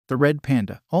The red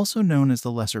panda, also known as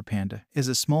the lesser panda, is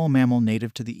a small mammal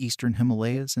native to the eastern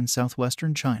Himalayas and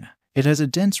southwestern China. It has a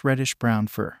dense reddish-brown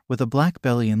fur, with a black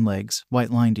belly and legs,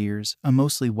 white-lined ears, a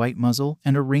mostly white muzzle,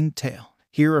 and a ringed tail.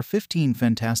 Here are 15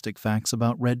 fantastic facts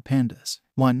about red pandas.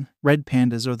 1. Red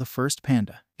pandas are the first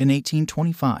panda. In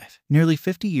 1825, nearly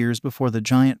 50 years before the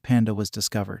giant panda was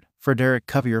discovered, Frederick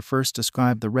Cuvier first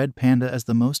described the red panda as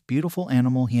the most beautiful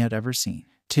animal he had ever seen.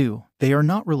 2. They are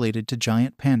not related to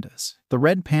giant pandas. The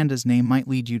red panda's name might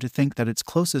lead you to think that its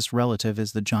closest relative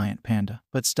is the giant panda,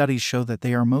 but studies show that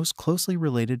they are most closely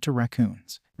related to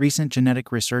raccoons. Recent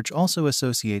genetic research also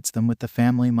associates them with the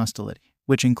family Mustelidae,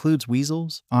 which includes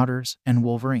weasels, otters, and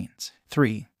wolverines.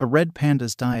 3. A red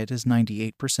panda's diet is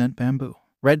 98% bamboo.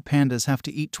 Red pandas have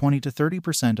to eat 20 to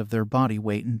 30% of their body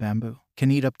weight in bamboo, can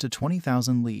eat up to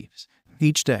 20,000 leaves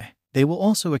each day. They will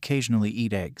also occasionally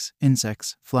eat eggs,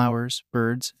 insects, flowers,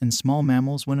 birds, and small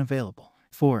mammals when available.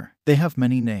 4. They have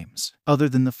many names. Other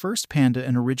than the first panda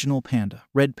and original panda,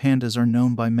 red pandas are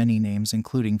known by many names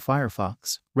including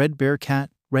firefox, red bear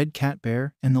cat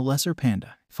bear, and the lesser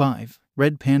panda. 5.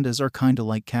 Red pandas are kinda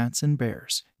like cats and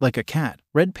bears. Like a cat,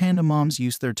 red panda moms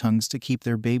use their tongues to keep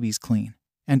their babies clean.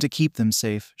 And to keep them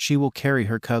safe, she will carry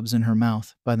her cubs in her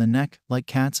mouth, by the neck, like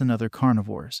cats and other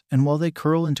carnivores, and while they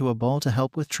curl into a ball to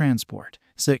help with transport.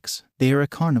 6. They are a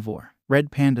carnivore. Red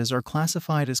pandas are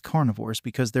classified as carnivores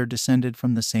because they're descended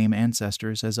from the same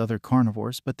ancestors as other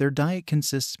carnivores, but their diet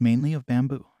consists mainly of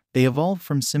bamboo. They evolved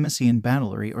from Cimician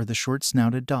battlary or the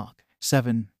short-snouted dog.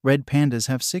 7. Red pandas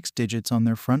have 6 digits on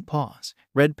their front paws.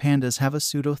 Red pandas have a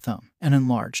pseudo-thumb, an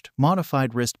enlarged,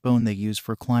 modified wrist bone they use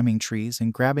for climbing trees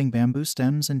and grabbing bamboo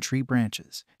stems and tree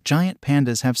branches. Giant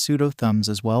pandas have pseudo-thumbs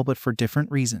as well, but for different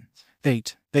reasons.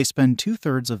 8. They spend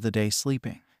 2/3 of the day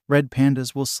sleeping. Red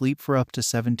pandas will sleep for up to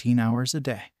 17 hours a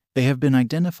day. They have been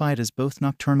identified as both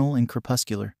nocturnal and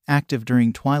crepuscular, active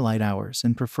during twilight hours,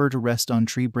 and prefer to rest on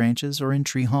tree branches or in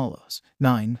tree hollows.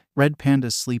 9. Red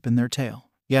pandas sleep in their tail.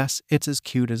 Yes, it's as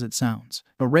cute as it sounds.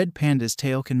 A red panda's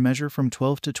tail can measure from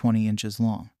 12 to 20 inches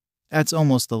long. That's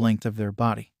almost the length of their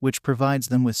body, which provides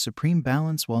them with supreme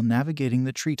balance while navigating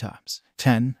the treetops.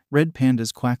 10. Red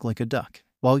pandas quack like a duck.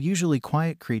 While usually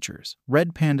quiet creatures,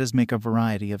 red pandas make a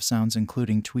variety of sounds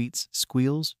including tweets,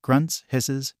 squeals, grunts,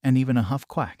 hisses, and even a huff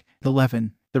quack.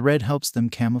 11. The red helps them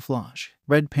camouflage.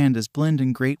 Red pandas blend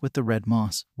in great with the red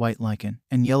moss, white lichen,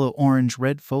 and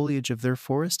yellow-orange-red foliage of their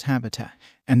forest habitat,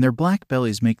 and their black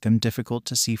bellies make them difficult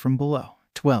to see from below.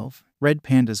 12. Red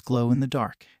pandas glow in the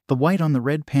dark. The white on the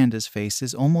red panda's face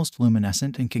is almost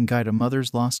luminescent and can guide a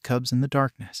mother's lost cubs in the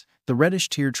darkness. The reddish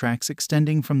tear tracks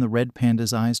extending from the red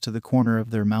panda's eyes to the corner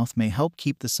of their mouth may help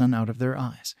keep the sun out of their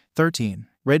eyes. 13.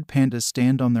 Red pandas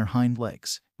stand on their hind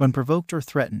legs. When provoked or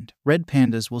threatened, red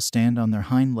pandas will stand on their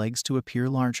hind legs to appear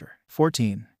larger.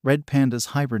 14. Red pandas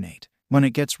hibernate. When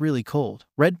it gets really cold,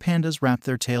 red pandas wrap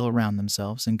their tail around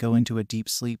themselves and go into a deep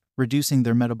sleep, reducing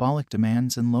their metabolic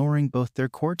demands and lowering both their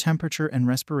core temperature and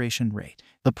respiration rate,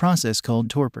 a process called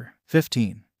torpor.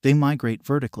 15. They migrate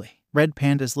vertically. Red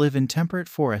pandas live in temperate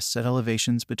forests at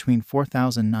elevations between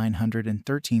 4,900 and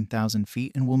 13,000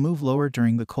 feet and will move lower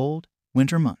during the cold,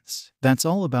 winter months. That's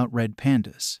all about red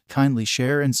pandas. Kindly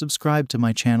share and subscribe to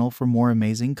my channel for more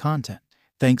amazing content.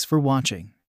 Thanks for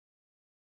watching.